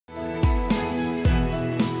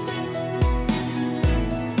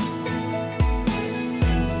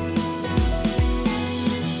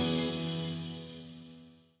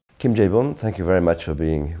Kim Jaebum, thank you very much for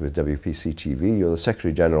being with WPC TV. You're the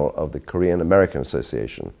Secretary General of the Korean American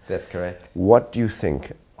Association. That's correct. What do you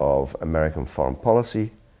think of American foreign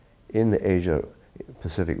policy in the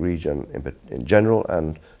Asia-Pacific region in general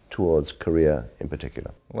and towards Korea in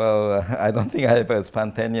particular? Well, I don't think I have a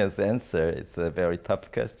spontaneous answer. It's a very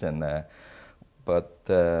tough question. But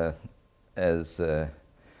as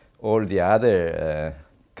all the other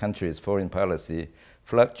countries' foreign policy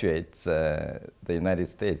fluctuates, the United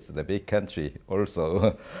States, the big country,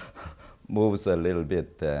 also moves a little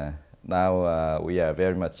bit. Now we are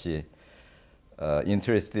very much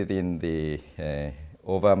interested in the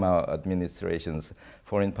Obama administration's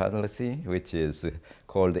foreign policy, which is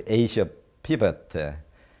called the Asia pivot.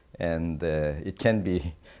 And it can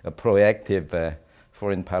be a proactive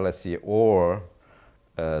foreign policy or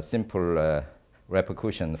a simple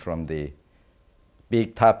repercussion from the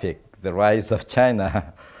big topic, the rise of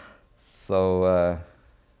China. So,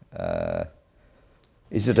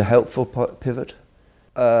 is it a helpful pivot?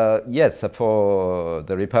 Yes, for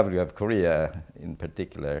the Republic of Korea in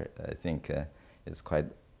particular, I think it's quite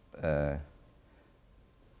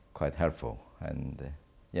helpful, and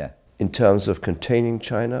yeah. In terms of containing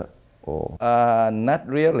China, or not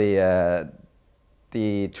really.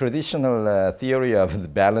 The traditional theory of the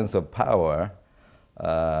balance of power.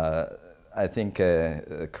 I think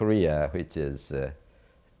Korea, which is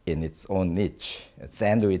in its own niche,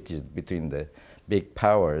 sandwiched between the big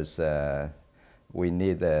powers, we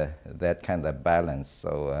need that kind of balance.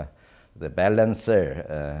 So the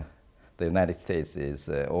balancer, the United States, is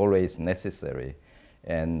always necessary.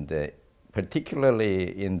 And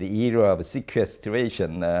particularly in the era of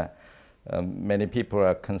sequestration, many people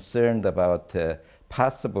are concerned about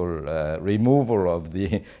possible removal of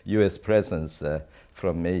the U.S. presence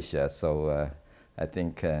from Asia. So I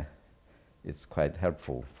think it's quite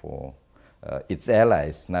helpful for its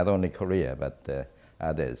allies, not only Korea, but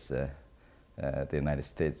others, the United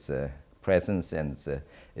States presence and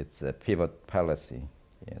its pivot policy.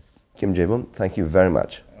 Yes. Kim Jaebum, thank you very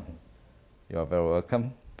much. You're very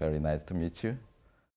welcome. Very nice to meet you.